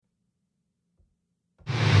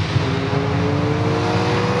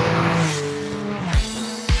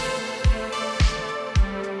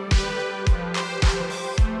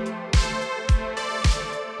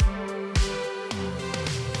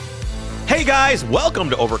guys? Welcome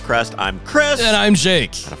to Overcrest. I'm Chris. And I'm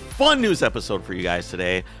Jake. Got a fun news episode for you guys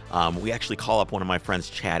today. We actually call up one of my friends,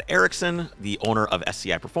 Chad Erickson, the owner of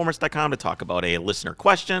SCIperformance.com, to talk about a listener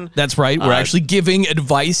question. That's right. We're actually giving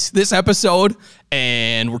advice this episode,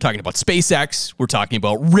 and we're talking about SpaceX. We're talking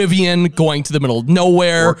about Rivian going to the middle of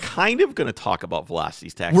nowhere. We're kind of going to talk about velocity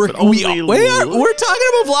stacks. We're talking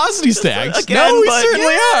about velocity stacks. Again, we but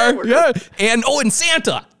certainly are. yeah. And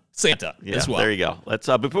Santa. Santa as well. There you go. Let's.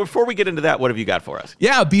 But before we get into that, what have you got for us?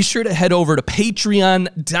 Yeah, be sure to head over to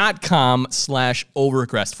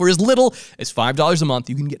patreon.com/Overcrest. For as little as $5 a month,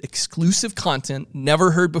 you can get exclusive content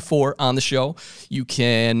never heard before on the show. You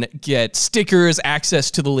can get stickers,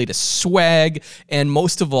 access to the latest swag, and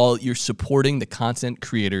most of all, you're supporting the content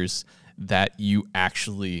creators that you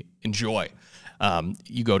actually enjoy.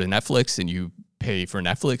 You go to Netflix and you pay for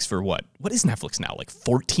Netflix for what? What is Netflix now? Like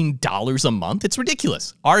 $14 a month? It's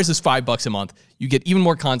ridiculous. Ours is $5 a month. You get even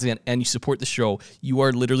more content and you support the show. You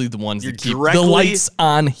are literally the ones that keep the lights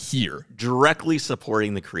on here. Directly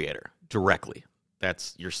supporting the creator. Directly.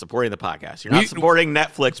 You're supporting the podcast. You're not supporting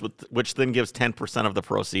Netflix, which then gives 10% of the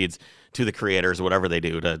proceeds to the creators, whatever they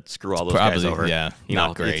do to screw all those guys over. Yeah,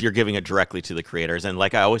 not great. You're giving it directly to the creators. And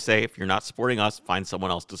like I always say, if you're not supporting us, find someone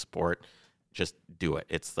else to support. Just do it.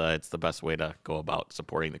 It's the best way to go about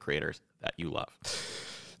supporting the creators that you love.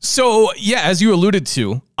 So, yeah, as you alluded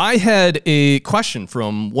to, I had a question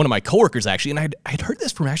from one of my coworkers, actually, and I'd heard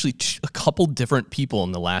this from actually a couple different people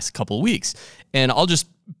in the last couple of weeks. And I'll just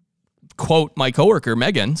quote my coworker,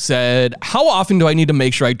 Megan, said, "How often do I need to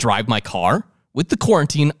make sure I drive my car? With the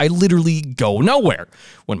quarantine, I literally go nowhere.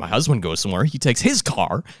 When my husband goes somewhere, he takes his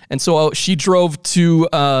car." And so she drove to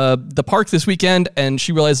the park this weekend, and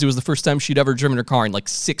she realized it was the first time she'd ever driven her car in like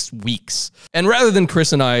 6 weeks. And rather than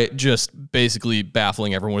Chris and I just basically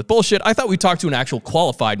baffling everyone with bullshit, I thought we'd talk to an actual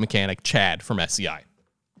qualified mechanic, Chad from SCI.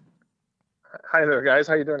 Hi there, guys.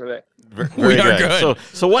 How you doing today? We are good.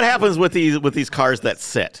 So what happens with these cars that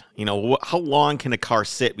sit? You know, how long can a car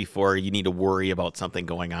sit before you need to worry about something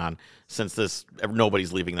going on? Since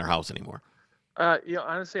nobody's leaving their house anymore.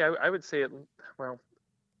 Honestly, I would say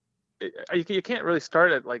you can't really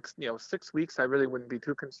start at 6 weeks. I really wouldn't be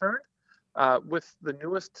too concerned. With the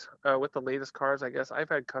latest cars, I guess I've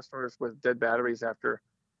had customers with dead batteries after,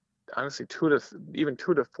 honestly, 2 to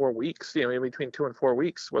 4 weeks. In between 2 and 4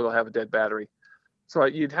 weeks, where they'll have a dead battery. So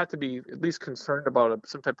you'd have to be at least concerned about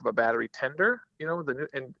some type of a battery tender.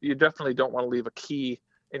 And you definitely don't want to leave a key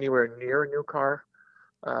anywhere near a new car.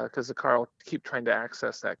 Because the car will keep trying to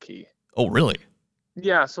access that key. Oh, really?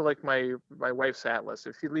 Yeah. So like my wife's Atlas,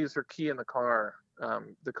 if she leaves her key in the car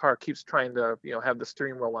keeps trying to have the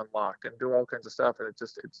steering wheel unlocked and do all kinds of stuff, and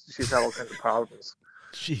she's had all kinds of problems.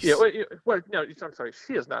 Jeez. Yeah. No, I'm sorry.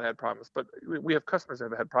 She has not had problems, but we have customers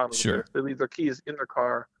that have had problems. Sure. They leave their keys in their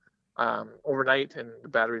car overnight, and the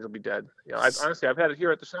batteries will be dead. I've had it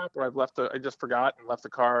here at the shop where I just forgot and left the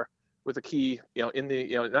car with the key, in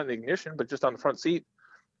the not in the ignition, but just on the front seat.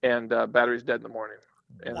 And battery's dead in the morning.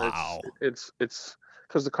 And wow. It's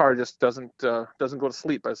because the car just doesn't go to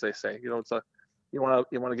sleep, as they say. You want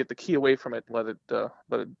to get the key away from it and let it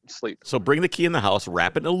sleep. So bring the key in the house,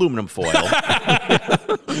 wrap it in aluminum foil,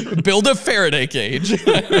 build a Faraday cage.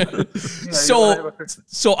 So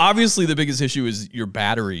obviously the biggest issue is your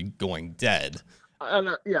battery going dead.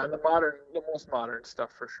 The most modern stuff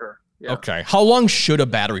for sure. Yeah. Okay. How long should a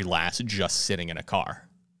battery last just sitting in a car?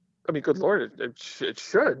 I mean, good Lord, it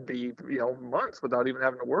should be, months without even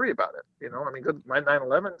having to worry about it. My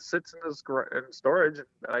 911 sits in storage, and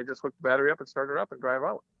I just hook the battery up and start it up and drive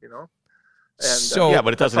out, And,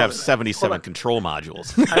 but it doesn't have 77 control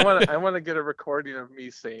modules. I want to get a recording of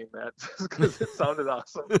me saying that just because it sounded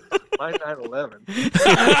awesome. My 911.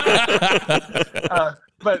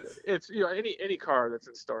 But it's any car that's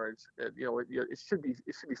in storage, it should be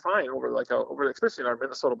fine over especially in our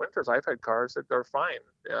Minnesota winters. I've had cars that are fine.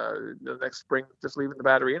 The next spring, just leaving the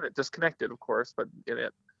battery in it, disconnected, of course, but in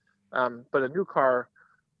it. But a new car,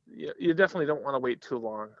 you definitely don't want to wait too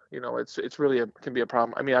long. It's really can be a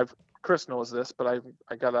problem. I mean, Chris knows this, but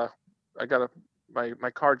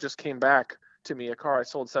my car just came back to me. A car I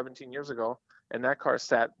sold 17 years ago, and that car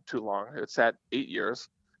sat too long. It sat 8 years,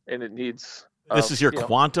 and it needs. This is your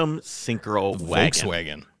Quantum Synchro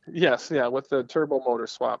Volkswagen. Yes, yeah, with the turbo motor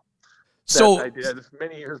swap. So I did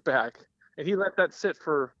many years back, and he let it sit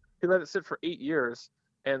for 8 years,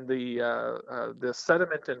 and the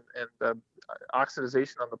sediment and the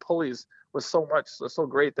oxidization on the pulleys was so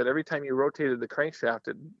great that every time you rotated the crankshaft,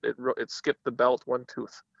 it skipped the belt one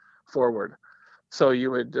tooth forward. So you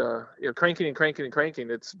would cranking and cranking and cranking.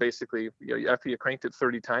 It's basically after you cranked it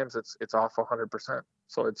 30 times, it's off 100%.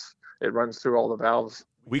 So it runs through all the valves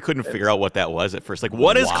We couldn't figure out what that was at first. Like,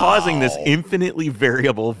 what is causing this infinitely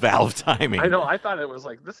variable valve timing? I know. I thought it was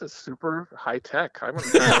like, this is super high tech. I'm going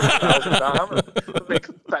to make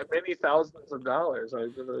that many thousands of dollars.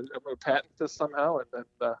 I'm going to patent this somehow. And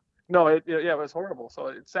then, no, it was horrible. So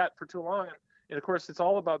it sat for too long. And of course, it's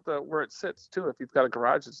all about where it sits too. If you've got a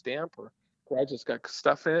garage that's damp or garage that's got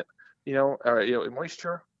stuff in it,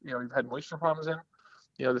 moisture. You've had moisture problems in.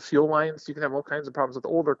 The fuel lines. You can have all kinds of problems with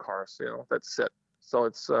older cars. That sit. So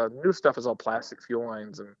it's new stuff is all plastic fuel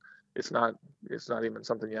lines, and it's not even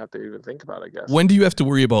something you have to even think about, I guess. When do you have to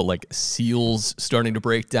worry about like seals starting to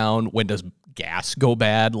break down? When does gas go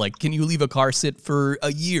bad? Like, can you leave a car sit for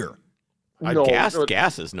a year?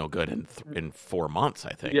 Gas is no good in 4 months,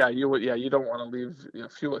 I think. Yeah, you would. Yeah, you don't want to leave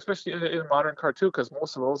fuel, especially in a modern car too, because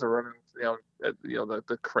most of those are running.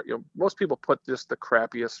 Most people put just the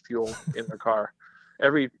crappiest fuel in their car.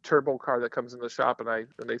 Every turbo car that comes in the shop, and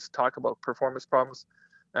they talk about performance problems,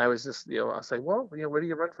 and I was just, I'll say, well, where do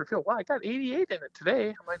you run for fuel? Well, I got 88 in it today.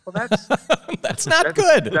 I'm like, well, that's that's not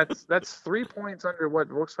good. That's 3 points under what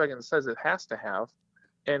Volkswagen says it has to have,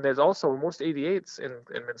 and there's also most 88s in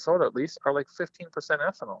Minnesota at least are like 15%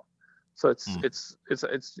 ethanol. So it's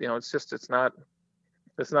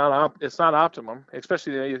not optimum,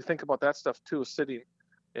 especially you think about that stuff too, sitting.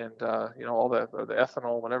 And all the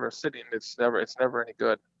ethanol, whenever it's sitting, it's never any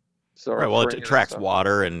good. So right, well, it attracts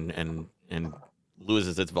water and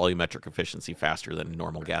loses its volumetric efficiency faster than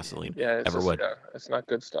normal gasoline ever would. Yeah, it's not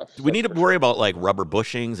good stuff. Do we need to worry about like rubber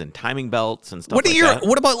bushings and timing belts and stuff that?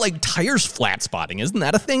 What about like tires flat spotting? Isn't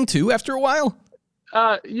that a thing too after a while?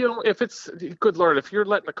 If it's good Lord, if you're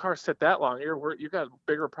letting the car sit that long, you got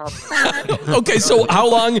bigger problems. Okay, so how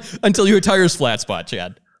long until your tires flat spot,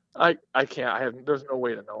 Chad? I can't. There's no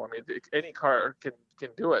way to know. I mean, any car can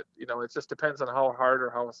do it. It just depends on how hard or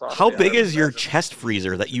how soft. How big is your chest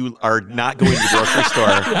freezer that you are not going to the grocery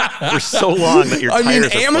store for so long that your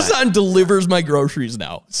tires are Amazon flat? Delivers my groceries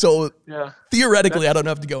now, so yeah, theoretically, I don't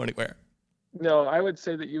have to go anywhere. No, I would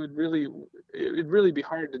say that it'd really be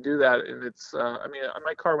hard to do that. And it's, on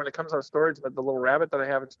my car, when it comes out of storage, the little Rabbit that I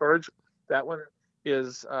have in storage, that one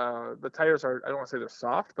is, the tires are, I don't want to say they're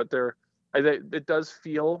soft, but it does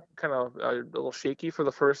feel kind of a little shaky for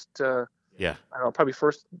the first, I don't know, probably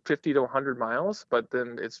first 50 to 100 miles, but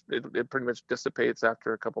then it pretty much dissipates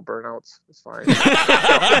after a couple burnouts. It's fine.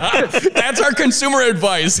 That's our consumer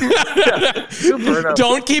advice. Burnouts.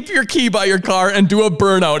 Don't keep your key by your car and do a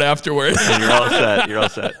burnout afterwards. And you're all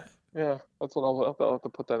set. Yeah, that's what I'll have to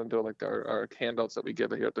put that into like our handouts that we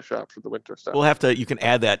give here at the shop for the winter stuff. We'll have to. You can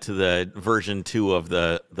add that to the version 2 of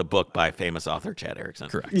the book by famous author Chad Erickson.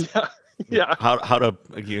 Correct. Yeah. Yeah. How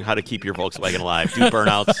to keep your Volkswagen alive? Do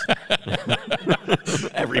burnouts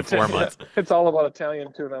every 4 months. It's all about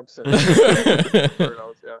Italian tune-ups and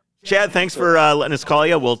burnouts. Yeah. Chad, thanks for letting us call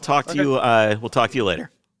you. We'll talk to you. We'll talk to you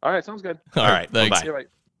later. All right, sounds good. All right, thanks. Bye. Yeah, bye.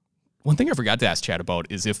 One thing I forgot to ask Chad about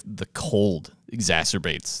is if the cold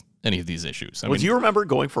exacerbates any of these issues. Do you remember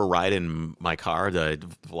going for a ride in my car, the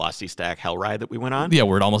Velocity Stack Hell ride that we went on? Yeah,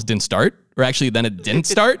 where it almost didn't start, or actually then it didn't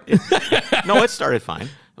start. No, it started fine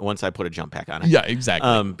once I put a jump pack on it. Yeah,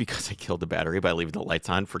 exactly. Because I killed the battery by leaving the lights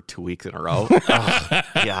on for 2 weeks in a row.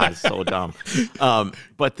 Yeah, it's so dumb.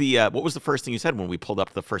 But what was the first thing you said when we pulled up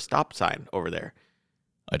to the first stop sign over there?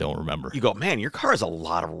 I don't remember. You go, man, your car has a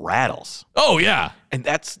lot of rattles. Oh, yeah. And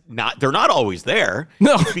they're not always there.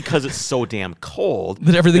 No. It's because it's so damn cold.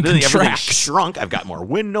 That everything Everything's contracts. shrunk. I've got more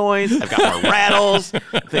wind noise. I've got more rattles.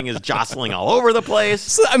 The thing is jostling all over the place.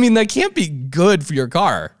 So, that can't be good for your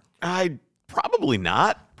car. Probably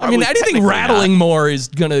not. Anything rattling more is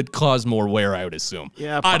going to cause more wear, I would assume.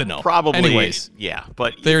 Yeah, I don't know. Probably. Anyways. Yeah,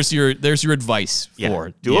 but there's your advice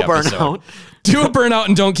for do a burnout. Do a burnout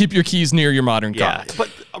and don't keep your keys near your modern car. Yeah,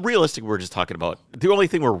 but realistically, we're just talking about the only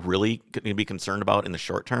thing we're really going to be concerned about in the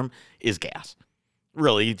short term is gas.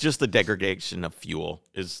 Really, just the degradation of fuel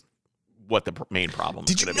is what the main problem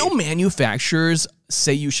is. Did you know manufacturers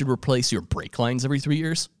say you should replace your brake lines every 3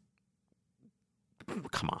 years?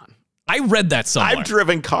 Come on. I read that somewhere. I've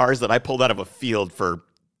driven cars that I pulled out of a field for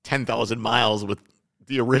 10,000 miles with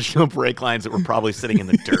the original brake lines that were probably sitting in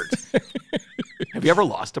the dirt. Have you ever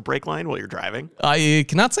lost a brake line while you're driving? I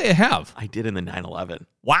cannot say I have. I did in the 911.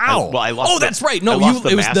 Wow. I lost that's right. No, it was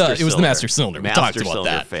the master cylinder. We talked about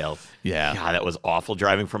that. Failed. Yeah. God, that was awful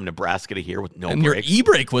driving from Nebraska to here with no and brakes. Your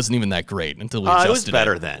e-brake wasn't even that great until we adjusted it was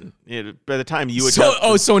better then. By the time you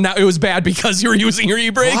so now it was bad because you were using your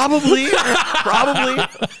e-brake? Probably.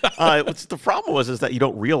 The problem is that you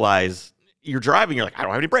don't realize you're driving, you're like, I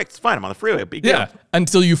don't have any brakes. It's fine. I'm on the freeway. Big deal. Yeah.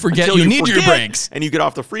 Until you forget Until you need your forget, brakes. And you get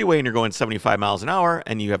off the freeway and you're going 75 miles an hour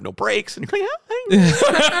and you have no brakes and you're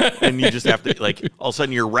like, and you just have to like all of a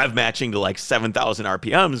sudden you're rev matching to like 7,000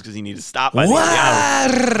 RPMs because you need to stop by the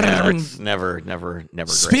hour. It's never great.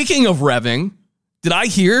 Speaking of revving, did I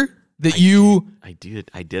hear that I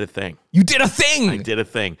did a thing. You did a thing. I did a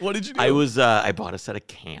thing. What did you do? I bought a set of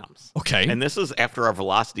cams. Okay. And this is after our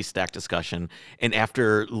velocity stack discussion and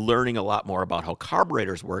after learning a lot more about how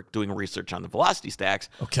carburetors work, doing research on the velocity stacks.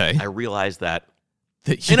 Okay. I realized that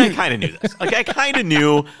and I kind of knew this. Like I kind of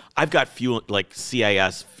knew I've got fuel like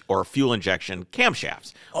CIS or fuel injection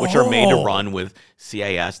camshafts, which are made to run with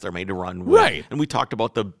CIS. They're made to run with, right. And we talked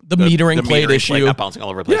about the metering plate issue, not bouncing all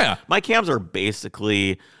over the place. Yeah. My cams are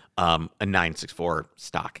basically a 964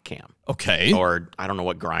 stock cam. Okay. Or I don't know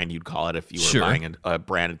what grind you'd call it if you were Sure. buying a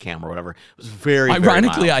branded cam or whatever. It was very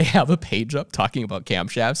Ironically, very mild. I have a page up talking about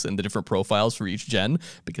camshafts and the different profiles for each gen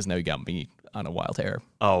because now you got me on a wild hair.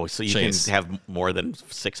 Oh, so you Chase. can have more than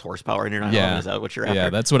 6 horsepower in your 911? Yeah. Is that what you're after? Yeah,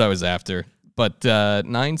 that's what I was after. But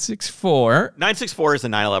 964. 964 is a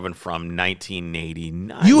 911 from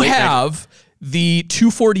 1989. You late have the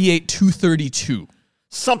 248 232.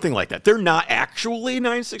 something like that. They're not actually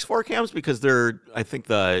 964 cams because I think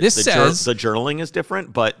the journaling is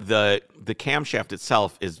different, but the camshaft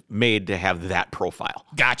itself is made to have that profile.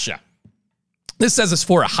 Gotcha. This says it's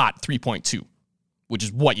for a hot 3.2, which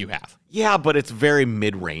is what you have. Yeah, but it's very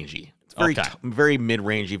mid-rangey. It's very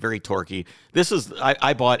mid-rangey, very torquey. This is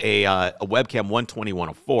I bought a webcam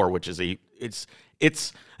 120-104, which is it's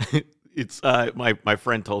my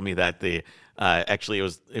friend told me that actually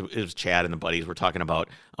it was Chad and the buddies were talking about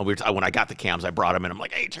when I got the cams, I brought them and I'm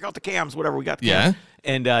like, hey, check out the cams, whatever, we got the cams.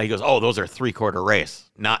 And he goes, oh, those are 3/4 race,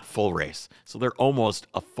 not full race. So they're almost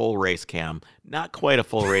a full race cam, not quite a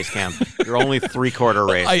full race cam. They're only 3/4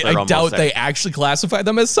 race. I doubt they actually classify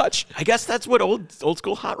them as such. I guess that's what old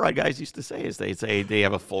school hot rod guys used to say. Is they say they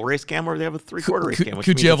have a full race cam or they have a 3/4 race cam.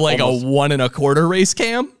 Could you have like almost a 1 1/4 race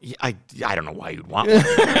cam? I don't know why you'd want one.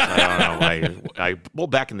 I don't know why.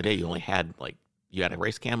 Back in the day, you only had you had a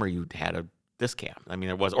race cam or you had this cam. I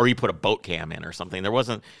mean, or you put a boat cam in or something. There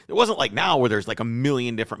wasn't like now where there's like a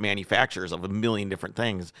million different manufacturers of a million different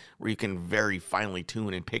things where you can very finely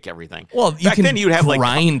tune and pick everything. Well, back then you'd have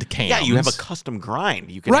grind cams. Yeah, you have a custom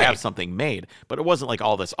grind. You can have something made, but it wasn't like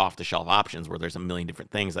all this off the shelf options where there's a million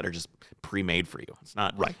different things that are just pre-made for you. It's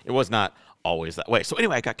not right. It was not always that way. So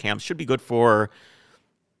anyway, I got cams. Should be good for,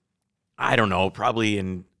 I don't know, probably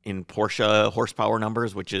in Porsche horsepower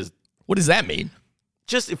numbers, which is, what does that mean?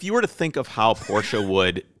 Just if you were to think of how Porsche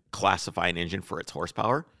would classify an engine for its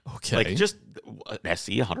horsepower, like just an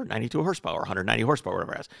SE 192 horsepower, 190 horsepower,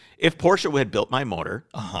 whatever it has. If Porsche had built my motor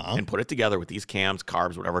and put it together with these cams,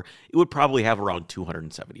 carbs, whatever, it would probably have around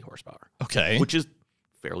 270 horsepower. Okay. Which is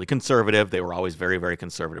fairly conservative. They were always very, very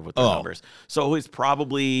conservative with their numbers. So it's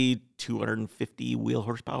probably 250 wheel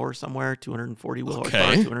horsepower somewhere, 240 wheel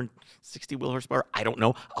horsepower, 260 wheel horsepower. I don't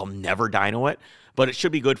know. I'll never dyno it, but it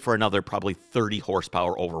should be good for another probably 30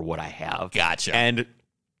 horsepower over what I have. Gotcha. And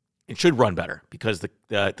it should run better because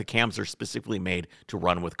the cams are specifically made to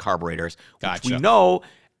run with carburetors, which we know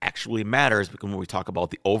actually matters because when we talk about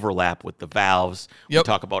the overlap with the valves, we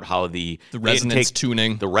talk about how the resonance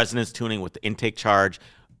tuning, the resonance tuning with the intake charge.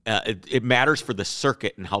 It matters for the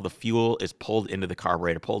circuit and how the fuel is pulled into the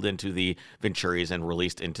carburetor, pulled into the Venturis, and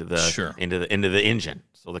released into the into the engine.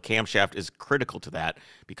 So the camshaft is critical to that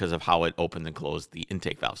because of how it opens and closes the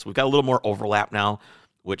intake valve. So we've got a little more overlap now,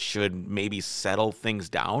 which should maybe settle things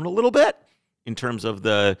down a little bit in terms of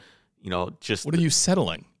the, just what are you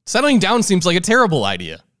settling? Settling down seems like a terrible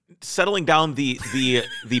idea. Settling down the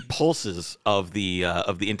pulses of the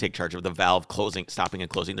intake charge of the valve stopping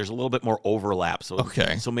and closing. There's a little bit more overlap,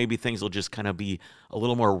 so maybe things will just kind of be a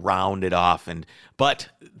little more rounded off, but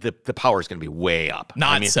the power is going to be way up.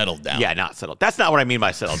 Not settled down. Yeah, not settled. That's not what I mean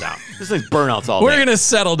by settle down. This thing's burnouts all day. We're going to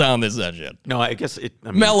settle down this engine. No, I guess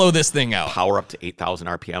mellow this thing out. Power up to 8,000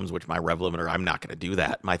 RPMs, which my rev limiter, I'm not going to do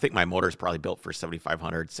that. I think my motor is probably built for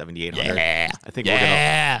 7,500, 7,800. Yeah. I think we're going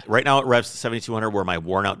to. Right now it revs to 7,200 where my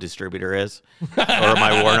worn out distributor is, or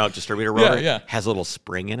my worn out distributor rotor has a little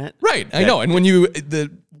spring in it. Right, I know. And when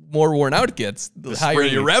the more worn out it gets, the higher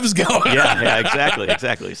your revs go. yeah,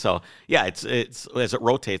 exactly. So it's as it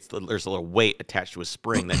rotates, there's a little weight attached to a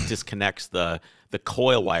spring that disconnects the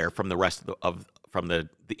coil wire from the rest from the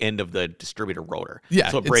end of the distributor rotor. Yeah,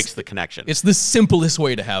 so it breaks the connection. It's the simplest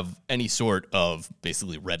way to have any sort of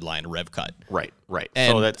basically red line rev cut. Right.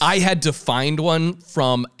 And so I had to find one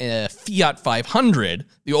from a Fiat 500,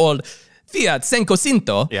 the old Fiat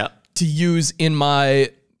Cinquecento, to use in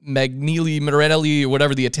my Marelli, or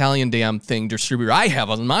whatever the Italian damn thing distributor I have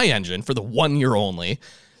on my engine for the 1 year only.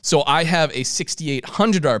 So I have a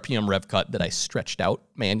 6,800 RPM rev cut that I stretched out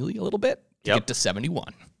manually a little bit to get to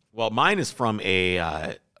 71. Well, mine is from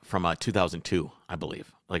a 2002, I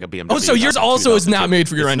believe, like a BMW. Oh, so yours also is not made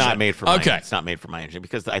for your engine. It's not made for my engine. It's not made for my engine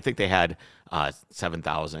because I think they had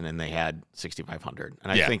 7,000 and they had 6,500,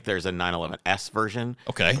 and I think there's a 911S version.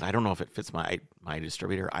 Okay, but I don't know if it fits my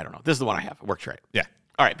distributor. I don't know. This is the one I have. It works right. Yeah.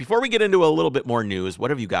 All right. Before we get into a little bit more news, what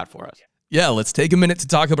have you got for us? Yeah, let's take a minute to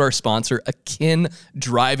talk about our sponsor, Akin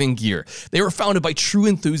Driving Gear. They were founded by true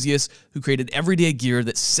enthusiasts who created everyday gear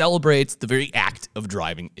that celebrates the very act of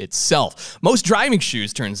driving itself. Most driving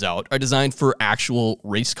shoes, turns out, are designed for actual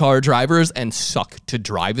race car drivers and suck to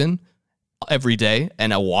drive in every day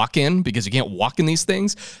and a walk-in because you can't walk in these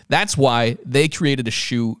things. That's why they created a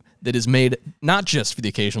shoe that is made not just for the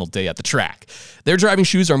occasional day at the track. Their driving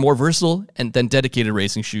shoes are more versatile than dedicated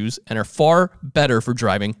racing shoes and are far better for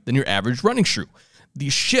driving than your average running shoe.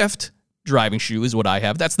 The Shift driving shoe is what I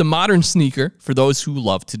have. That's the modern sneaker for those who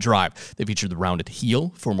love to drive. They feature the rounded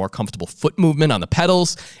heel for more comfortable foot movement on the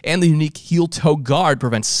pedals, and the unique heel-toe guard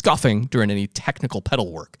prevents scuffing during any technical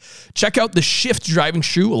pedal work. Check out the Shift driving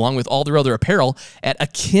shoe along with all their other apparel at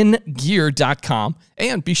akingear.com,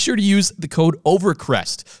 and be sure to use the code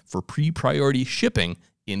OVERCREST for pre-priority shipping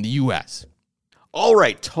in the U.S. All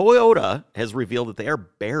right, Toyota has revealed that they are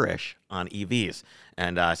bearish on EVs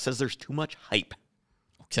and says there's too much hype.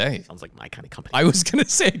 Okay. Sounds like my kind of company. I was going to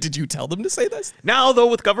say, did you tell them to say this? Now, though,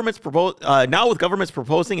 with governments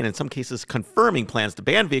proposing and in some cases confirming plans to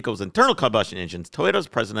ban vehicles with internal combustion engines, Toyota's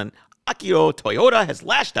president, Akio Toyoda, has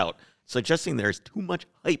lashed out, suggesting there's too much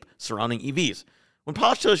hype surrounding EVs. When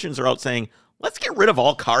politicians are out saying, let's get rid of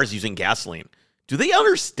all cars using gasoline, do they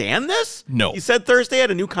understand this? No. He said Thursday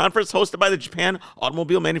at a new conference hosted by the Japan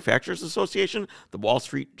Automobile Manufacturers Association, the Wall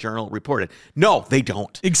Street Journal reported. No, they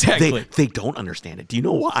don't. Exactly. They don't understand it. Do you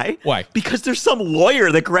know why? Why? Because there's some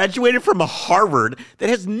lawyer that graduated from Harvard that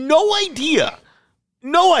has no idea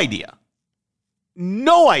what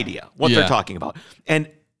they're talking about. And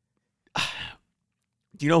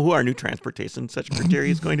do you know who our new transportation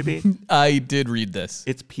secretary is going to be? I did read this.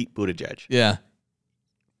 It's Pete Buttigieg. Yeah.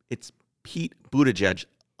 It's Pete Buttigieg,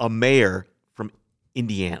 a mayor from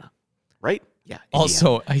Indiana, right? Yeah. Indiana.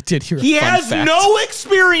 Also, I did hear he has fact. no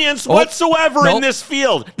experience whatsoever in this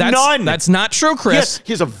field. None. That's not true, Chris.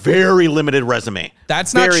 He has a very limited resume.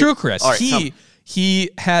 That's not true, Chris. Right,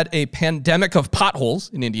 he had a pandemic of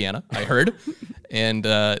potholes in Indiana, I heard. And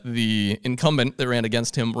the incumbent that ran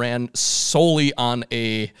against him ran solely on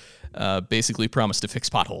a basically promised to fix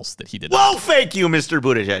potholes that he did. Well, thank you, Mr.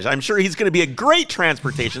 Buttigieg. I'm sure he's going to be a great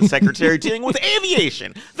transportation secretary dealing with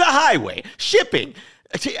aviation, the highway, shipping,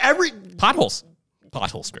 potholes,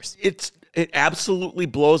 Chris. It absolutely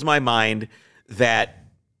blows my mind that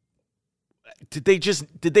did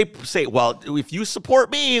they say, well, if you support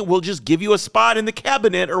me, we'll just give you a spot in the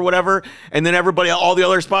cabinet or whatever, and then all the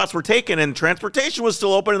other spots were taken and transportation was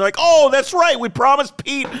still open, and they're like, oh, that's right, we promised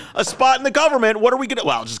Pete a spot in the government. What are we gonna?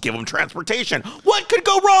 Well, just give him transportation. What could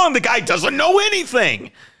go wrong? The guy doesn't know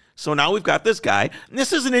anything. So now we've got this guy, and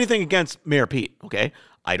this isn't anything against Mayor Pete, okay?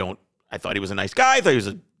 I thought he was a nice guy. I thought he was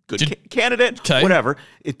a good candidate. Okay. Whatever.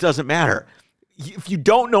 It doesn't matter. If you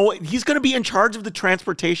don't know, he's going to be in charge of the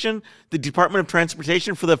Department of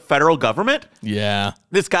Transportation for the federal government. Yeah.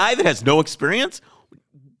 This guy that has no experience.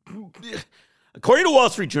 According to Wall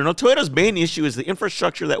Street Journal, Toyota's main issue is the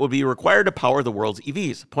infrastructure that would be required to power the world's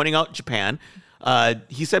EVs. Pointing out Japan,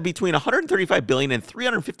 he said between $135 billion and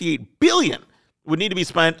 $358 billion would need to be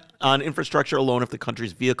spent on infrastructure alone if the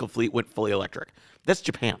country's vehicle fleet went fully electric. That's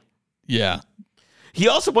Japan. Yeah. He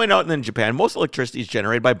also pointed out that in Japan, most electricity is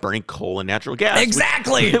generated by burning coal and natural gas.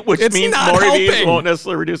 Exactly. Which means more EVs won't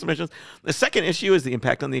necessarily reduce emissions. The second issue is the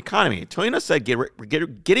impact on the economy. Toyota said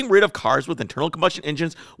getting rid of cars with internal combustion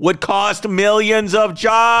engines would cost millions of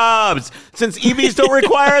jobs, since EVs don't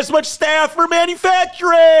require as much staff for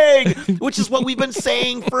manufacturing, which is what we've been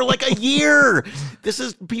saying for like a year.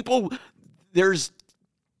 People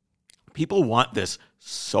want this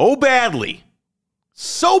so badly,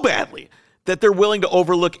 that they're willing to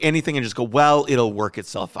overlook anything and just go, well, it'll work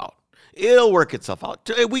itself out.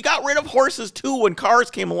 We got rid of horses too when cars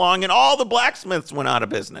came along and all the blacksmiths went out of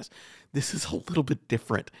business. This is a little bit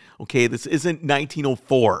different, okay? This isn't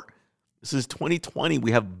 1904. This is 2020. We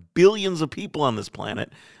have billions of people on this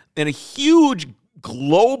planet and a huge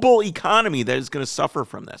global economy that is going to suffer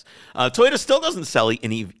from this. Toyota still doesn't sell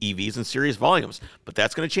any EVs in serious volumes, but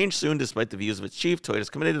that's going to change soon despite the views of its chief.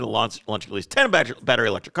 Toyota's committed to launch at least 10 battery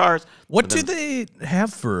electric cars. What do they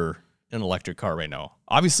have for an electric car right now?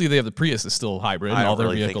 Obviously, they have the Prius is still hybrid, and all their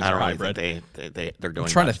vehicles are hybrid. They're doing.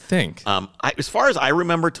 I'm trying to think. As far as I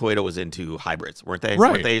remember, Toyota was into hybrids, weren't they?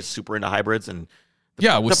 Right. Weren't they super into hybrids? And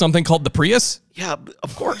with something called the Prius. Yeah,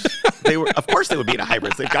 of course they were. Of course they would be into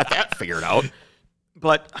hybrids. They've got that figured out.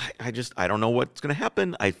 But I don't know what's going to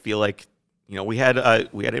happen. I feel like we had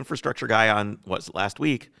an infrastructure guy on last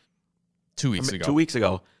week. 2 weeks ago. 2 weeks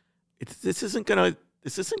ago. This isn't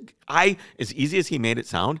as easy as he made it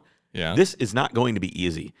sound. Yeah. This is not going to be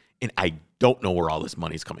easy, and I don't know where all this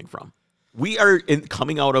money's coming from. We are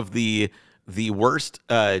coming out of the worst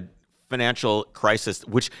financial crisis,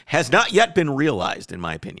 which has not yet been realized, in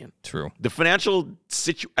my opinion. True. The financial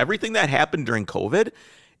everything that happened during COVID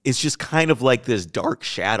is just kind of like this dark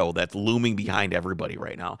shadow that's looming behind everybody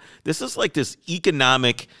right now. This is like this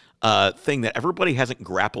economic thing that everybody hasn't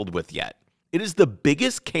grappled with yet. It is the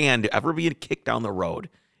biggest can to ever be kicked down the road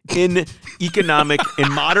in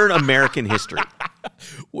modern American history.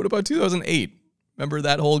 What about 2008? Remember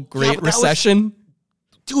that whole great recession?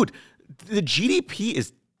 Dude, the GDP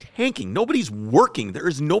is tanking. Nobody's working. There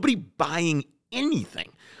is nobody buying anything.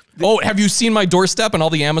 Have you seen my doorstep and all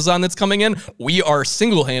the Amazon that's coming in? We are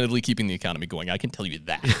single-handedly keeping the economy going. I can tell you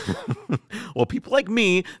that. Well, people like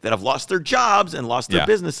me that have lost their jobs and lost their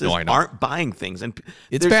businesses aren't buying things. And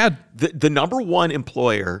it's bad. The number one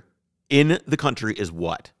employer in the country is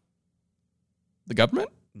what? The government?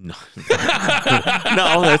 No,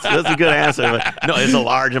 no, that's a good answer. No, it's a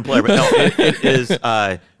large employer, but no, it is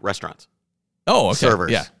restaurants. Oh, okay.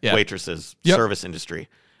 Servers, yeah. waitresses, service industry.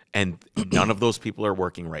 And none of those people are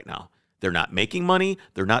working right now. They're not making money.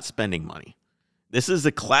 They're not spending money. This is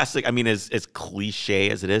a classic. I mean, as cliche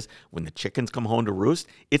as it is, when the chickens come home to roost,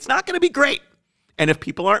 it's not going to be great. And if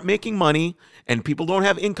people aren't making money and people don't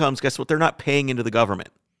have incomes, guess what? They're not paying into the government.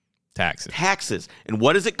 Taxes. And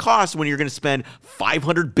what does it cost when you're going to spend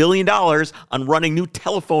 $500 billion on running new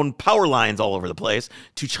telephone power lines all over the place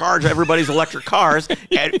to charge everybody's electric cars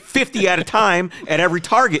at 50 at a time at every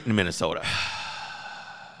Target in Minnesota?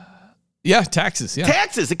 Yeah, taxes. Yeah,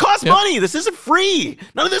 taxes. It costs money. This isn't free.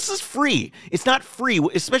 None of this is free. It's not free,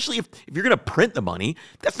 especially if you're going to print the money.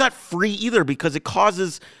 That's not free either because it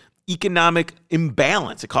causes economic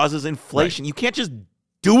imbalance. It causes inflation. Right. You can't just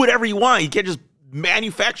do whatever you want. You can't just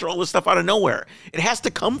manufacture all this stuff out of nowhere. It has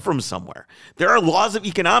to come from somewhere. There are laws of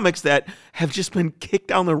economics that have just been kicked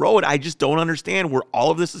down the road. I just don't understand where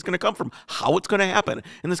all of this is going to come from, how it's going to happen.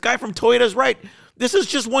 And this guy from Toyota is right. This is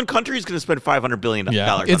just one country is going to spend $500 billion.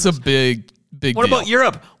 Yeah, it's a big What about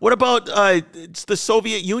Europe? What about it's the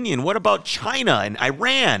Soviet Union? What about China and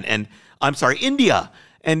Iran and, India?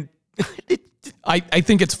 And I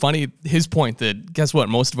think it's funny, his point that, guess what,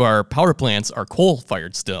 most of our power plants are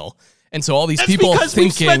coal-fired still. And so all these people because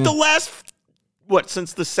thinking... we've spent the last,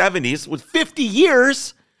 since the 70s, with 50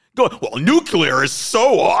 years... going, well, nuclear is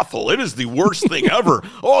so awful. It is the worst thing ever.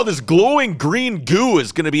 Oh, this glowing green goo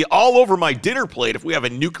is going to be all over my dinner plate if we have a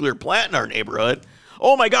nuclear plant in our neighborhood.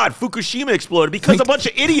 Oh, my God, Fukushima exploded because a bunch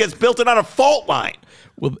of idiots built it on a fault line.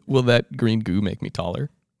 Will that green goo make me taller?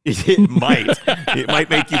 It might. It might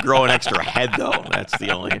make you grow an extra head, though. That's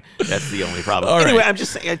the only problem. Anyway, I'm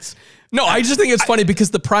just saying it's... No, I just think it's funny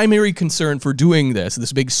because the primary concern for doing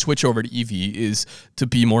this big switch over to EV is to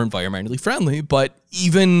be more environmentally friendly. But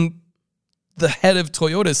even the head of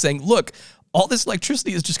Toyota is saying, look, all this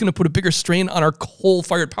electricity is just going to put a bigger strain on our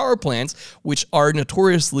coal-fired power plants, which are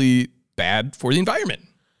notoriously bad for the environment.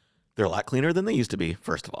 They're a lot cleaner than they used to be,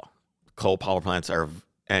 first of all. Coal power plants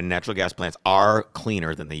and natural gas plants are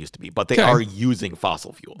cleaner than they used to be, but they are using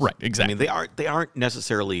fossil fuels. Right, exactly. I mean, they aren't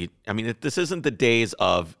necessarily, this isn't the days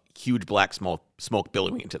of huge black smoke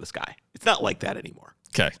billowing into the sky. It's not like that anymore.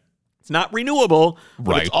 Okay. It's not renewable,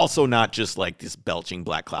 but right. It's also not just like this belching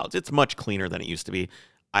black clouds. It's much cleaner than it used to be.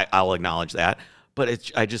 I'll acknowledge that.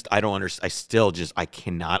 But I don't understand. I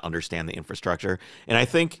cannot understand the infrastructure. And I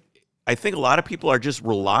think a lot of people are just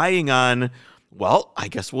relying on, well, I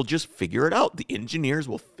guess we'll just figure it out. The engineers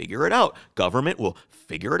will figure it out. Government will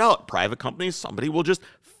figure it out. Private companies, somebody will just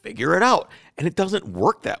figure it out. And it doesn't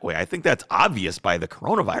work that way. I think that's obvious by the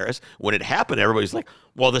coronavirus. When it happened, everybody's like,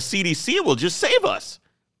 well, the CDC will just save us.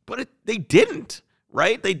 But they didn't,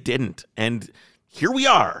 right? They didn't. And here we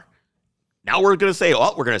are. Now we're going to say,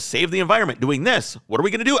 oh, we're going to save the environment doing this. What are we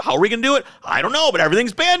going to do? How are we going to do it? I don't know, but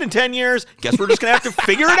everything's banned in 10 years. Guess we're just going to have to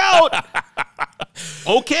figure it out.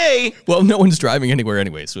 Okay. Well, no one's driving anywhere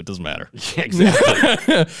anyway, so it doesn't matter. Yeah,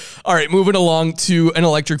 exactly. All right, moving along to an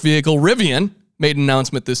electric vehicle. Rivian made an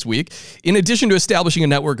announcement this week. In addition to establishing a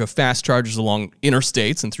network of fast chargers along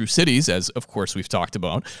interstates and through cities, as of course we've talked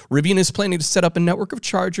about, Rivian is planning to set up a network of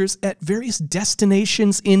chargers at various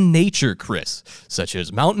destinations in nature, Chris, such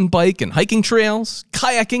as mountain bike and hiking trails,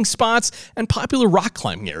 kayaking spots, and popular rock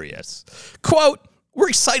climbing areas. Quote, "We're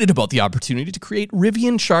excited about the opportunity to create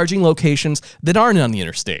Rivian charging locations that aren't on the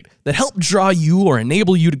interstate, that help draw you or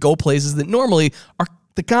enable you to go places that normally are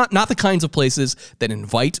not the kinds of places that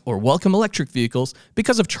invite or welcome electric vehicles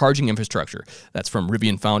because of charging infrastructure." That's from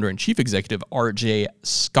Rivian founder and chief executive RJ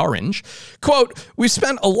Scaringe. Quote, "We've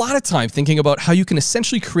spent a lot of time thinking about how you can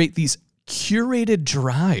essentially create these curated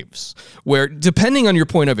drives where, depending on your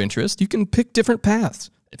point of interest, you can pick different paths.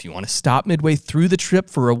 If you want to stop midway through the trip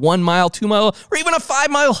for a 1 mile, 2 mile, or even a 5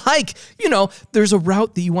 mile hike, there's a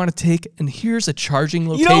route that you want to take, and here's a charging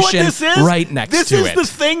location right next to it." This is the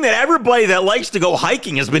thing that everybody that likes to go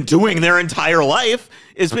hiking has been doing their entire life,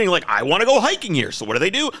 is being like, I want to go hiking here. So what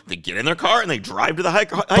do? They get in their car and they drive to the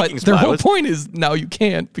hiking spot. But their whole point is now you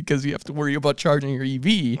can't because you have to worry about charging your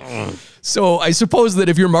EV. So I suppose that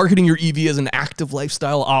if you're marketing your EV as an active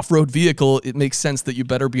lifestyle off-road vehicle, it makes sense that you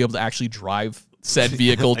better be able to actually drive said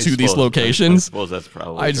vehicle to these locations. I suppose that's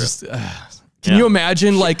probably true. Can you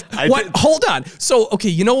imagine, hold on. So,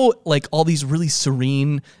 okay, all these really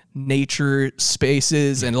serene nature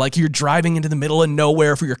spaces and you're driving into the middle of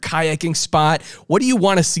nowhere for your kayaking spot. What do you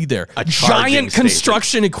want to see there? A giant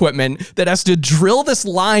construction equipment that has to drill this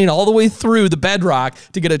line all the way through the bedrock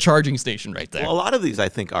to get a charging station right there. Well, a lot of these, I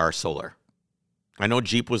think, are solar. I know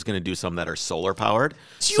Jeep was going to do some that are solar powered.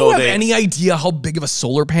 Do you have any idea how big of a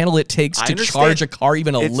solar panel it takes to charge a car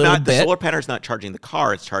even a little bit? The solar panel is not charging the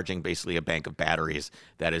car. It's charging basically a bank of batteries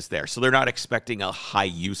that is there. So they're not expecting a high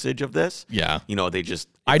usage of this. Yeah. They just...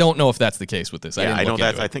 I don't know if that's the case with this.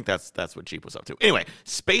 I think that's what Jeep was up to. Anyway,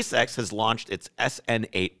 SpaceX has launched its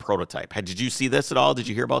SN8 prototype. Did you see this at all? Did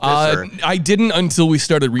you hear about this? I didn't until we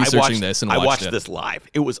started researching this and I watched this live.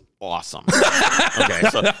 It was awesome. Okay,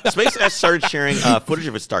 so SpaceX started sharing footage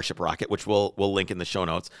of its Starship rocket, which we'll link in the show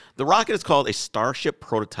notes. The rocket is called a Starship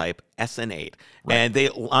Prototype SN8, and they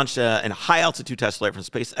launched a high-altitude test flight from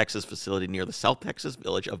SpaceX's facility near the South Texas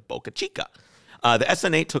village of Boca Chica. The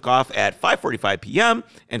SN8 took off at 5:45 p.m.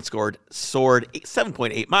 and soared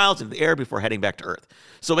 7.8 miles into the air before heading back to Earth.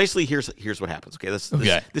 So basically, here's what happens. Okay, this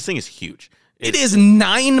thing is huge. It is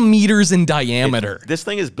 9 meters in diameter. This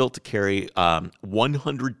thing is built to carry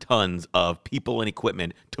 100 tons of people and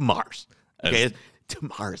equipment to Mars. Okay,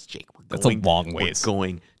 to Mars, Jake. That's a long ways. We're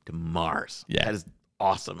going to Mars. Yeah, that is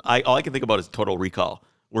awesome. All I can think about is Total Recall,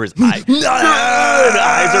 where his eyes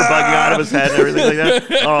are bugging out of his head and everything like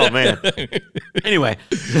that. Oh, man. Anyway.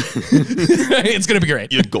 It's going to be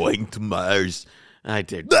great. You're going to Mars. I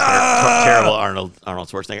did. Terrible Arnold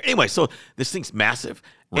Schwarzenegger. Anyway, so this thing's massive.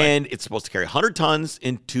 Right. And it's supposed to carry 100 tons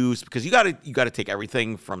because you got to take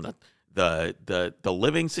everything from the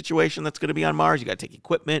living situation that's going to be on Mars. You got to take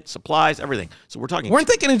equipment, supplies, everything. So we're talking. Weren't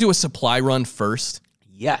they going to do a supply run first?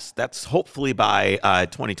 Yes, that's hopefully by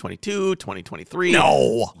 2022, 2023.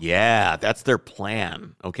 No. Yeah, that's their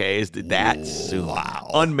plan, okay, is that soon.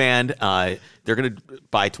 Wow. Unmanned, they're going to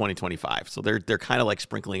by 2025. So they're kind of like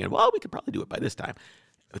sprinkling in, well, we could probably do it by this time.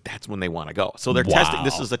 But that's when they want to go. So they're testing.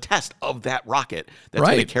 This is a test of that rocket that's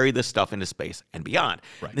going to carry this stuff into space and beyond.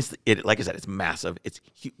 Right. Like I said, it's massive.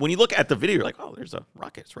 When you look at the video, you're like, oh, there's a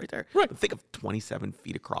rocket. It's right there. Right. But think of 27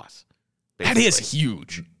 feet across. Basically. That is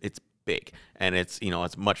huge. It's big, and it's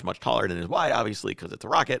much taller than it is wide, obviously, because it's a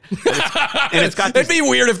rocket. And it's got. It'd be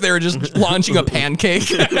weird if they were just launching a pancake.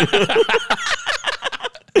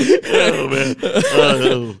 Oh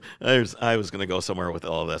man! I was gonna go somewhere with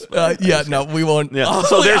all of this. But we won't. Yeah.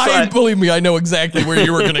 So believe me, I know exactly where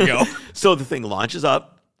you were gonna go. So the thing launches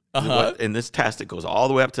up. In this test, it goes all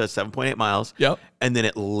the way up to 7.8 miles. Yep. And then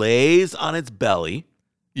it lays on its belly.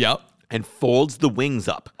 Yep. And folds the wings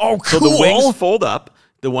up. Oh, cool! So the wings fold up.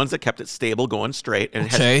 The ones that kept it stable, going straight, and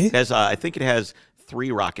it has I think it has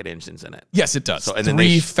 3 rocket engines in it. Yes, it does. So, and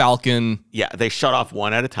 3 Falcon. Yeah, they shut off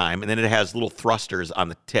one at a time, and then it has little thrusters on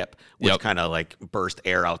the tip, which kind of like burst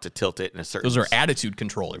air out to tilt it in a certain. Those are attitude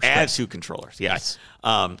controllers. Attitude controllers, yes.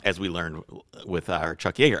 As we learned with our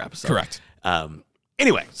Chuck Yeager episode. Correct.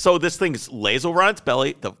 Anyway, so this thing lays over on its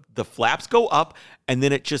belly. The flaps go up, and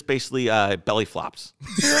then it just basically belly flops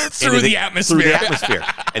through the atmosphere.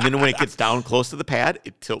 And then when it gets down close to the pad,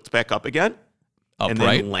 it tilts back up again, and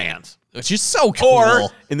then lands. Which is so cool. Or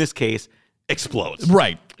in this case, explodes.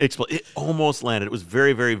 Right. It almost landed. It was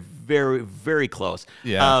very, very, very, very close.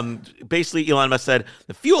 Yeah. Basically, Elon Musk said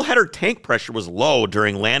the fuel header tank pressure was low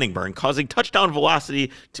during landing burn, causing touchdown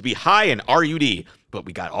velocity to be high in RUD. But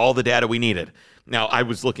we got all the data we needed. Now, I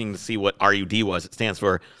was looking to see what RUD was. It stands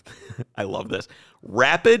for, I love this,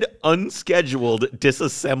 Rapid Unscheduled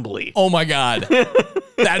Disassembly. Oh my God.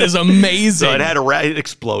 That is amazing. So it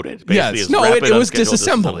exploded. Yes. No, it was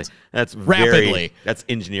disassembled. That's rapidly. That's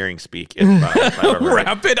engineering speak.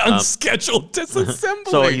 Rapid unscheduled disassembly.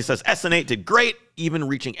 So he says SN8 did great. Even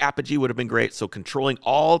reaching apogee would have been great. So controlling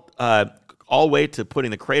all way to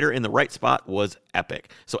putting the crater in the right spot was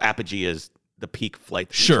epic. So apogee is the peak flight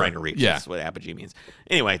that you're trying to reach. Yeah. That's what apogee means.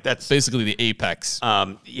 Anyway, that's basically the apex.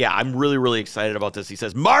 Yeah, I'm really, really excited about this. He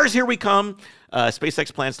says, Mars, here we come.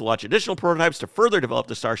 SpaceX plans to launch additional prototypes to further develop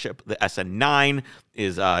the Starship. The SN9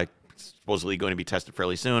 is supposedly going to be tested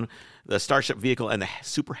fairly soon. The Starship vehicle and the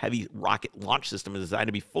Super Heavy rocket launch system is designed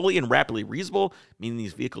to be fully and rapidly reusable, meaning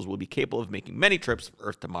these vehicles will be capable of making many trips from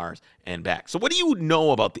Earth to Mars and back. So what do you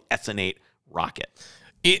know about the SN8 rocket?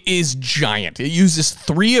 It is giant. It uses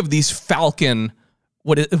 3 of these Falcon.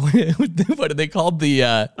 What are they called? We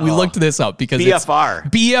looked this up because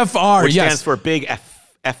BFR. BFR, which yes. stands for Big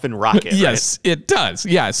Effin' Rocket. Yes, right? It does.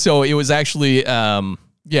 Yeah. So it was actually,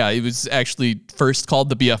 it was actually first called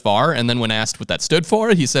the BFR, and then when asked what that stood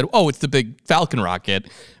for, he said, "Oh, it's the Big Falcon Rocket."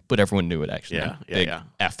 But everyone knew it actually. Big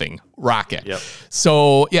effing rocket. Yep.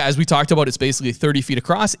 So, as we talked about, it's basically 30 feet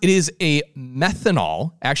across. It is a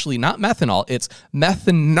methanol, actually not methanol, it's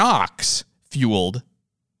methanox fueled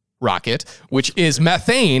rocket, which is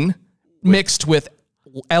methane mixed with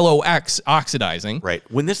LOX oxidizing. Right.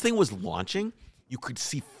 When this thing was launching, you could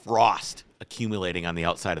see frost accumulating on the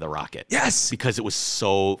outside of the rocket. Yes. Because it was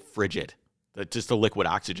so frigid. Just the liquid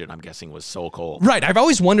oxygen, I'm guessing, was so cold. Right. I've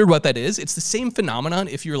always wondered what that is. It's the same phenomenon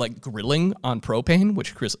if you're like grilling on propane,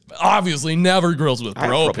 which Chris obviously never grills with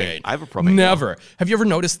propane. I have a propane. Never. Have you ever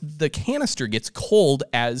noticed the canister gets cold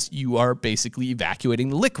as you are basically evacuating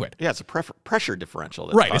the liquid? Yeah, it's a pressure differential.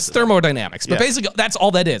 Right. It's thermodynamics. But basically, that's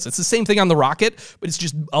all that is. It's the same thing on the rocket, but it's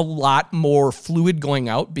just a lot more fluid going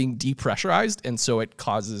out, being depressurized, and so it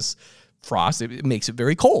causes frost. It makes it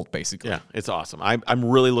very cold, basically. Yeah, it's awesome. I'm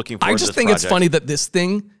really looking forward to this I just think project. it's funny that this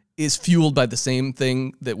thing is fueled by the same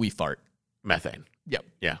thing that we fart. Methane. Yep.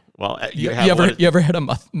 Yeah. Well, you ever had a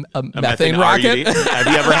methane rocket? RUD? Have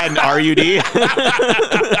you ever had an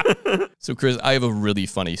RUD? So, Chris, I have a really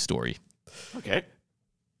funny story. Okay.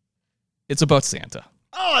 It's about Santa.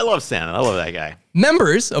 Oh, I love Santa. I love that guy.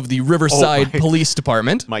 Members of the Riverside Police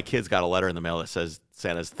Department. My kids got a letter in the mail that says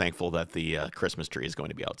Santa's thankful that the Christmas tree is going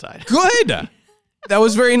to be outside. Good. That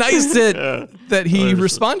was very nice that he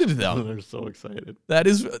responded to them. They're so excited. That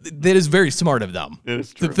is very smart of them It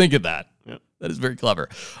is true. to think of that. Yeah. That is very clever.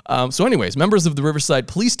 So anyways, members of the Riverside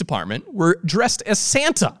Police Department were dressed as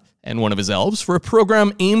Santa and one of his elves for a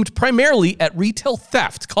program aimed primarily at retail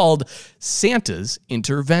theft called Santa's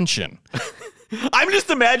Intervention. I'm just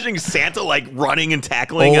imagining Santa like running and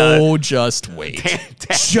tackling. Just wait.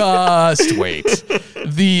 Just wait.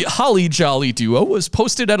 The Holly Jolly duo was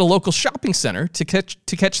posted at a local shopping center to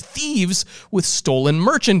catch thieves with stolen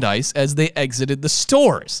merchandise as they exited the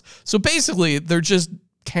stores. So basically, they're just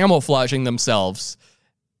camouflaging themselves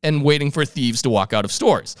and waiting for thieves to walk out of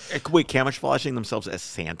stores. Wait, camouflaging themselves as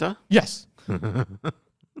Santa? Yes.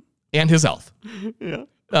 And his elf. Yeah.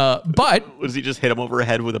 But does he just hit him over the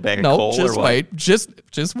head with a bag of coal? Just or what? wait.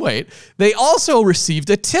 Just wait. They also received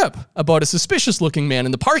a tip about a suspicious-looking man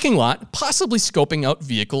in the parking lot, possibly scoping out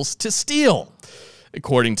vehicles to steal.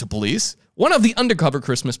 According to police, one of the undercover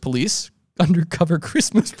Christmas police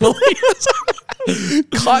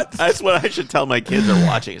caught. That's what I should tell my kids are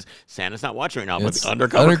watching. Is Santa's not watching right now, but the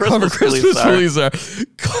undercover Christmas police are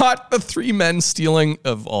caught the 3 men stealing,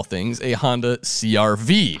 of all things, a Honda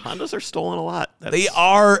CR-V. Hondas are stolen a lot. They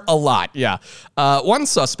are a lot, yeah. One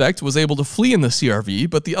suspect was able to flee in the CR-V,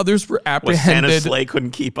 but the others were apprehended. Santa's sleigh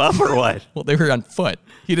couldn't keep up, or what? Well, they were on foot.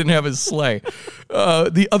 He didn't have his sleigh.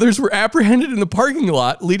 The others were apprehended in the parking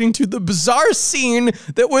lot, leading to the bizarre scene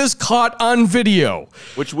that was caught on video.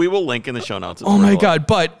 Which we will link in the show notes. Oh my God,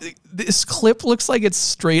 but this clip looks like it's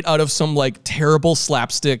straight out of some like terrible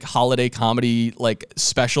slapstick holiday comedy like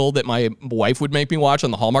special that my wife would make me watch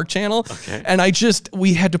on the Hallmark Channel. Okay. And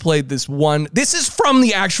we had to play this one. This is from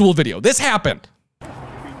the actual video. This happened.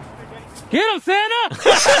 Get him, Santa!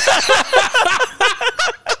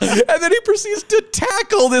 And then he proceeds to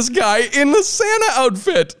tackle this guy in the Santa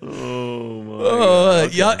outfit. Oh my God.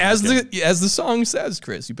 Okay, yeah, as the song says,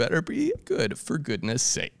 Chris, you better be good for goodness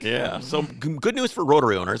sake. Yeah. So good news for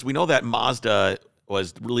Rotary owners. We know that Mazda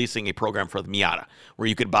was releasing a program for the Miata where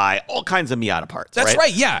you could buy all kinds of Miata parts. That's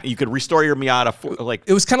right, yeah. You could restore your Miata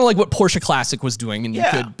it was kind of like what Porsche Classic was doing, and you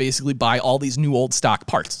could basically buy all these new old stock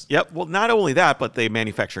parts. Yep. Well, not only that, but they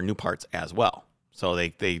manufacture new parts as well. So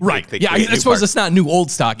they right. They yeah, I suppose parts. it's not new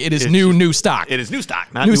old stock. It is new stock. It is new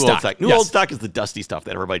stock, not new old stock. New old stock is the dusty stuff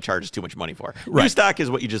that everybody charges too much money for. Right. New stock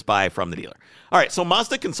is what you just buy from the dealer. All right, so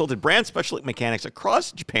Mazda consulted brand specialty mechanics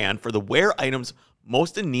across Japan for the wear items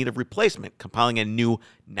most in need of replacement, compiling a new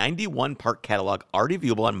 91 part catalog already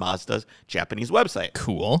viewable on Mazda's Japanese website.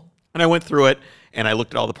 Cool. And I went through it and I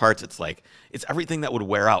looked at all the parts. It's everything that would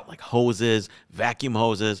wear out, like hoses, vacuum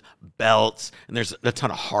hoses, belts, and there's a ton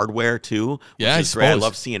of hardware too. Yeah, which is great. I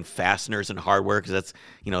love seeing fasteners and hardware because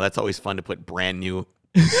that's always fun to put brand new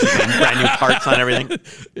parts on everything.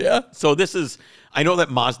 Yeah. So I know that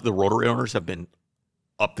Mazda, the rotary owners, have been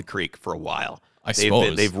up the creek for a while. I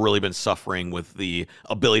suppose they've really been suffering with the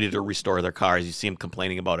ability to restore their cars. You see them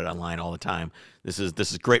complaining about it online all the time. This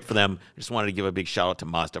is great for them. I just wanted to give a big shout out to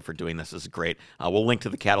Mazda for doing this. This is great. We'll link to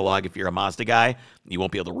the catalog if you're a Mazda guy. You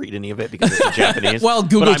won't be able to read any of it because it's in Japanese. Well,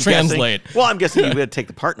 Google Translate. I'm guessing you would take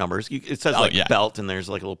the part numbers. It says belt, and there's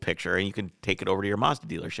like a little picture, and you can take it over to your Mazda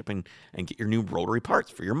dealership and get your new rotary parts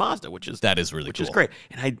for your Mazda, which is cool. Is great.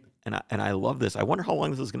 And I love this. I wonder how long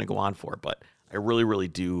this is going to go on for, but I really, really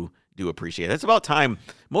do appreciate it. It's about time.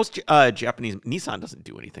 Most Japanese, Nissan doesn't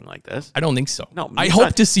do anything like this. I don't think so. No, I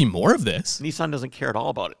hope to see more of this. Nissan doesn't care at all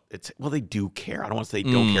about it. They do care. I don't want to say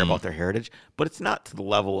they don't care about their heritage, but it's not to the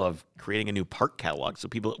level of creating a new part catalog. So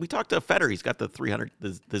we talked to Feder. He's got the 300,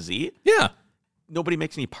 the Z. Yeah. Nobody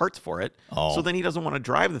makes any parts for it. Oh. So then he doesn't want to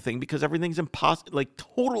drive the thing because everything's impossible, like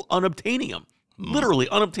total unobtainium. Literally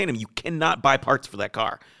unobtainium. You cannot buy parts for that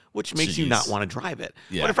car, which makes you not want to drive it.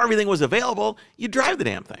 Yeah. But if everything was available, you'd drive the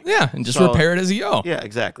damn thing. Yeah, and just repair it as you go. Yeah,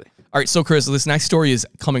 exactly. All right, so Chris, this next story is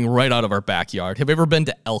coming right out of our backyard. Have you ever been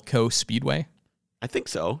to Elko Speedway? I think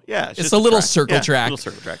so. Yeah. It's a little circle track. Little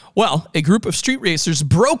circle track. Well, a group of street racers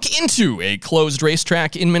broke into a closed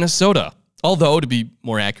racetrack in Minnesota. Although, to be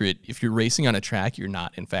more accurate, if you're racing on a track, you're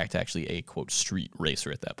not, in fact, actually a, quote, street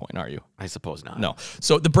racer at that point, are you? I suppose not. No.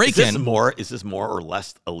 So the break-in... Is this more or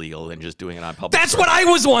less illegal than just doing it on public That's what I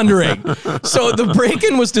was wondering! So the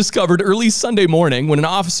break-in was discovered early Sunday morning when an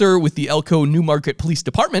officer with the Elko Newmarket Police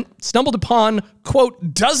Department stumbled upon,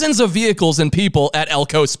 quote, dozens of vehicles and people at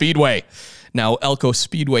Elko Speedway. Now, Elko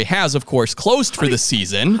Speedway has, of course, closed for the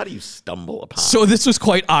season. How do you stumble upon? So this was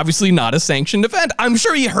quite obviously not a sanctioned event. I'm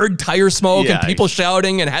sure he heard tire smoke and people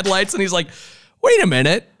shouting and headlights, and he's like, wait a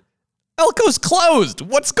minute. Elko's closed.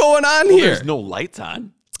 What's going on here? There's no lights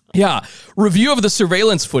on. Yeah. Review of the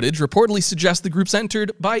surveillance footage reportedly suggests the groups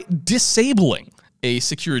entered by disabling a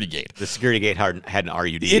security gate. The security gate had an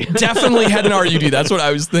RUD. It definitely had an RUD. That's what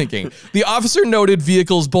I was thinking. The officer noted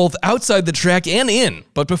vehicles both outside the track and in,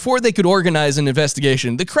 but before they could organize an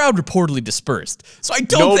investigation, the crowd reportedly dispersed. So I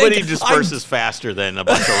don't think... Nobody disperses faster than a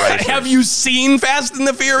bunch of racers. Have you seen Fast and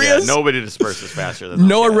the Furious? Yeah, nobody disperses faster than those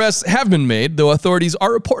No guys. arrests have been made, though authorities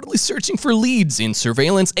are reportedly searching for leads in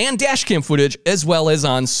surveillance and dashcam footage, as well as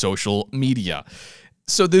on social media.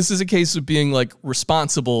 So this is a case of being like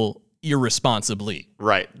responsible irresponsibly.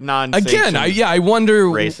 Right. Non-sanctioned. Again, I wonder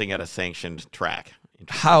racing at a sanctioned track.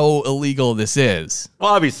 How illegal this is. Well,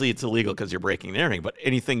 obviously it's illegal because you're breaking and entering, but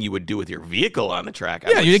anything you would do with your vehicle on the track,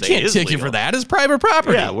 you can't ticket you for that. It's private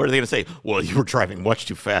property. Yeah, what are they going to say? Well, you were driving much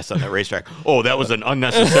too fast on that racetrack. Oh, that was an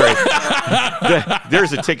unnecessary.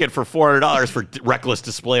 There's a ticket for $400 for reckless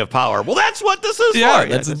display of power. Well, that's what this is for. I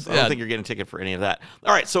don't think you're getting a ticket for any of that.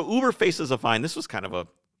 All right, so Uber faces a fine. This was kind of an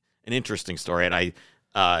interesting story, and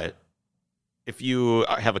if you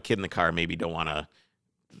have a kid in the car, maybe don't want to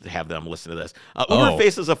have them listen to this. Uber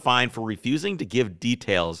faces a fine for refusing to give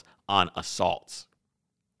details on assaults.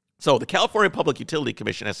 So the California Public Utility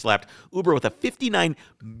Commission has slapped Uber with a $59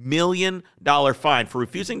 million fine for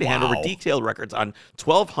refusing to hand over detailed records on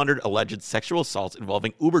 1,200 alleged sexual assaults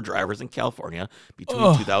involving Uber drivers in California between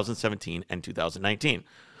 2017 and 2019.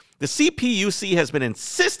 The CPUC has been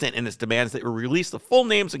insistent in its demands that we release the full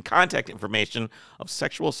names and contact information of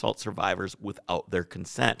sexual assault survivors without their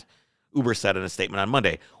consent. Uber said in a statement on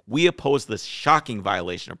Monday, "We oppose this shocking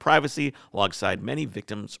violation of privacy alongside many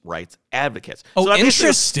victims' rights advocates." Oh,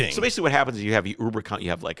 interesting. So basically what happens is you have your Uber account, you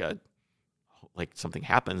have like something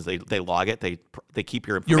happens, they log it, they keep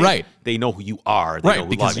your information. You're right. They know who you are. They know who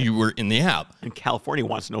because you were in the app. And California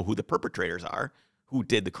wants to know who the perpetrators are, who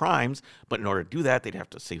did the crimes, but in order to do that, they'd have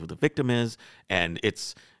to say who the victim is, and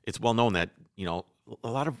it's well known that, a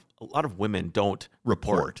lot of women don't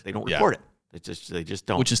report. They don't report it. They just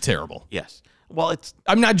don't. Which is terrible. Yes. Well,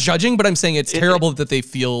 I'm not judging, but I'm saying it's terrible that they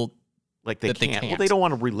feel like they can't. Well, they don't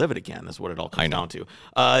want to relive it again. That's what it all comes down to.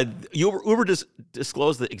 Uber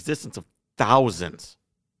disclosed the existence of thousands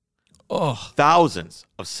of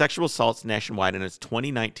sexual assaults nationwide in its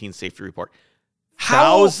 2019 safety report.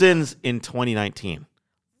 Thousands in 2019.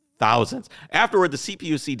 Thousands. Afterward, the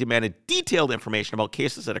CPUC demanded detailed information about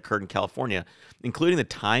cases that occurred in California, including the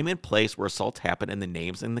time and place where assaults happened and the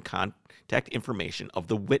names and the contact information of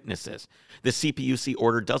the witnesses. The CPUC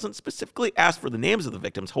order doesn't specifically ask for the names of the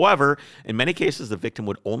victims. However, in many cases, the victim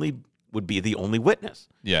would be the only witness.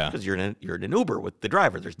 Yeah. Because you're in an Uber with the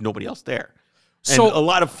driver. There's nobody else there. And So a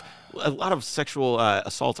lot of sexual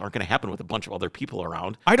assaults aren't going to happen with a bunch of other people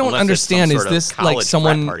around. I don't understand. Is this like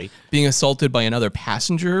someone party. being assaulted by another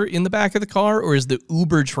passenger in the back of the car, or is the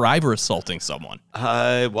Uber driver assaulting someone?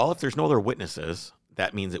 Well, if there's no other witnesses,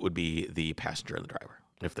 that means it would be the passenger and the driver.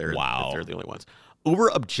 If they're the only ones. Uber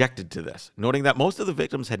objected to this, noting that most of the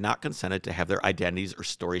victims had not consented to have their identities or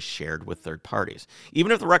stories shared with third parties.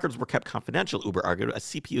 Even if the records were kept confidential, Uber argued, a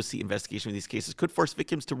CPUC investigation of these cases could force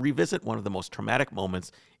victims to revisit one of the most traumatic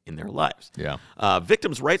moments in their lives. Yeah.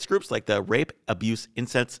 Victims' rights groups like the Rape Abuse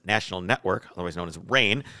Incest National Network, otherwise known as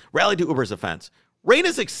RAINN, rallied to Uber's offense. RAINN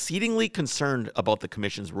is exceedingly concerned about the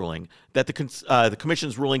Commission's ruling, that the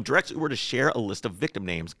Commission's ruling directs Uber to share a list of victim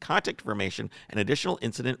names, contact information, and additional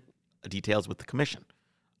incident details with the Commission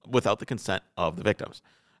without the consent of the victims.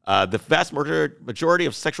 The vast majority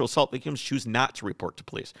of sexual assault victims choose not to report to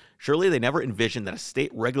police. Surely they never envisioned that a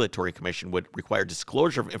state regulatory commission would require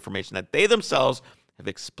disclosure of information that they themselves have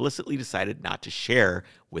explicitly decided not to share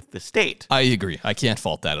with the state. I agree. I can't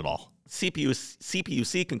fault that at all.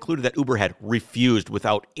 CPUC concluded that Uber had refused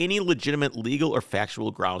without any legitimate legal or factual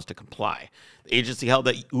grounds to comply. The agency held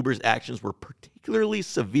that Uber's actions were particularly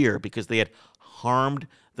severe because they had harmed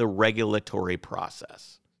the regulatory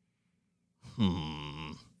process.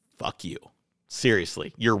 Fuck you.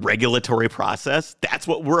 Seriously, your regulatory process? That's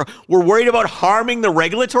what we're worried about, harming the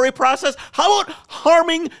regulatory process? How about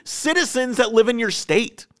harming citizens that live in your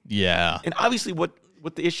state? Yeah. And obviously what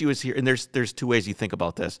the issue is here, and there's two ways you think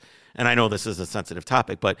about this, and I know this is a sensitive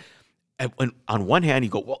topic, but on one hand, you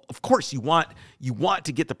go, well, of course you want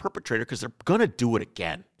to get the perpetrator because they're going to do it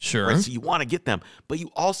again. Sure. Right? So you want to get them, but you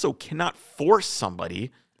also cannot force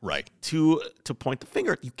somebody to point the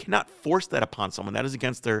finger. You cannot force that upon someone. That is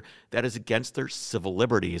against their civil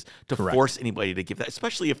liberties to force anybody to give that,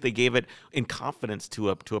 especially if they gave it in confidence to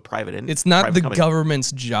a private entity. It's not the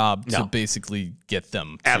government's job to basically get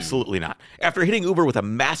them to. Absolutely not. After hitting Uber with a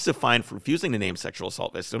massive fine for refusing to name sexual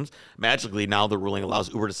assault victims, magically now the ruling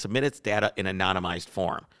allows Uber to submit its data in anonymized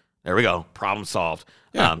form. There we go. Problem solved.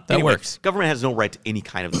 Yeah, that works. Government has no right to any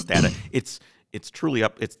kind of this data. It's truly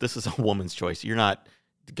up. This is a woman's choice.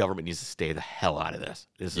 The government needs to stay the hell out of this.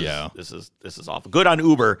 This is awful. Good on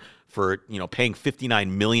Uber for paying $59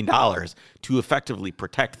 million to effectively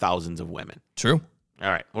protect thousands of women. True. All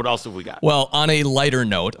right. What else have we got? Well, on a lighter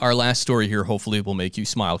note, our last story here hopefully will make you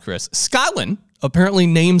smile, Chris. Scotland apparently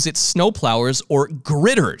names its snowplowers, or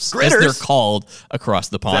gritters, as they're called across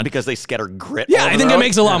the pond. Is that because they scatter grit? Yeah, I think it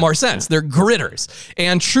makes a lot more sense. They're gritters.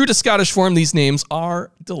 And true to Scottish form, these names are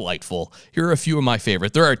delightful. Here are a few of my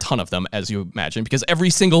favorite. There are a ton of them, as you imagine, because every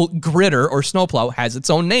single gritter or snowplow has its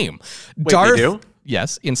own name. Wait, they do?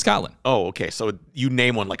 Yes, in Scotland. Oh, okay. So you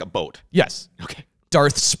name one like a boat. Yes. Okay.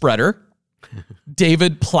 Darth Spreader,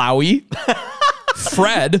 David Plowie,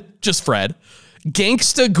 Fred,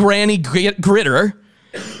 Gangsta Granny Gritter,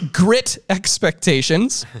 Grit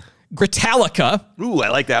Expectations, Gritalica. Ooh, I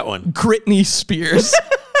like that one. Gritney Spears,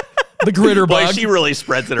 the Gritter Bug. Boy, she really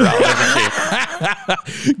spreads it around,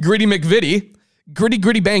 doesn't she? Gritty McVitie,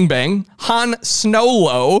 Gritty Bang Bang, Han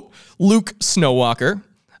Snowlow, Luke Snowwalker,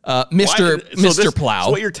 Mr. Plow.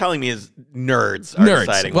 So what you're telling me is nerds are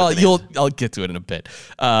deciding. Well, I'll get to it in a bit.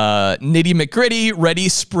 Nitty McGritty, Ready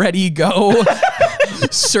Spready Go,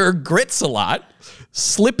 Sir Grits-a-Lot,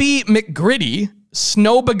 Slippy McGritty,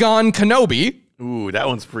 Snowbagon Kenobi. Ooh, that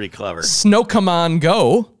one's pretty clever. Snow Come On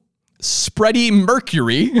Go, Spready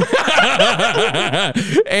Mercury,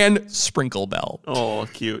 and Sprinkle Bell. Oh,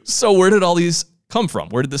 cute. So where did all these come from?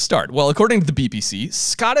 Where did this start? Well, according to the BBC,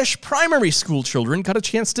 Scottish primary school children got a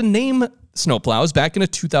chance to name snowplows back in a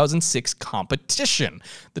 2006 competition.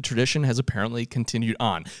 The tradition has apparently continued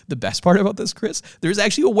on. The best part about this, Chris, there's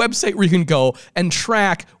actually a website where you can go and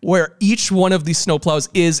track where each one of these snowplows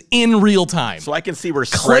is in real time. So I can see where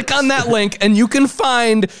click on that link and you can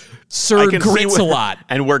find Sir Grits-a-Lot.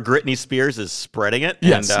 And where Gritney Spears is spreading it.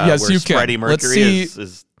 Yes, and, yes, where you can. Freddie Mercury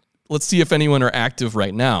is... Let's see if anyone are active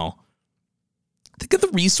right now. Think of the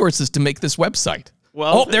resources to make this website.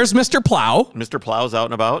 Well, there's Mr. Plow. Mr. Plow's out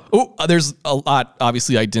and about. Oh, there's a lot,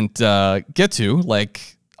 obviously, I didn't get to,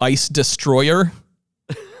 like Ice Destroyer,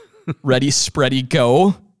 Ready Spready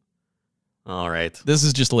Go. All right. This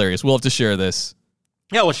is just hilarious. We'll have to share this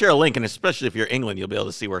Yeah, we'll share a link, and especially if you're England, you'll be able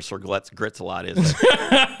to see where Sir Grits-a-Lot is.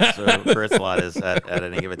 Sir Grits-a-Lot is at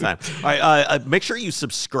any given time. All right, make sure you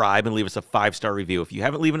subscribe and leave us a 5-star review. If you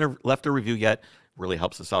haven't left a review yet, really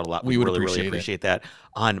helps us out a lot. We would really appreciate that.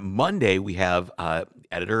 On Monday, we have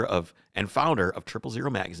editor and founder of 000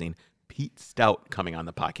 Magazine, Pete Stout, coming on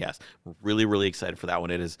the podcast. We're really excited for that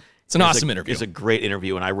one. It's an awesome interview. It's a great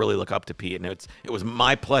interview, and I really look up to Pete, and it was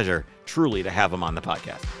my pleasure, truly, to have him on the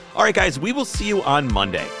podcast. All right, guys, we will see you on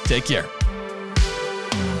Monday. Take care.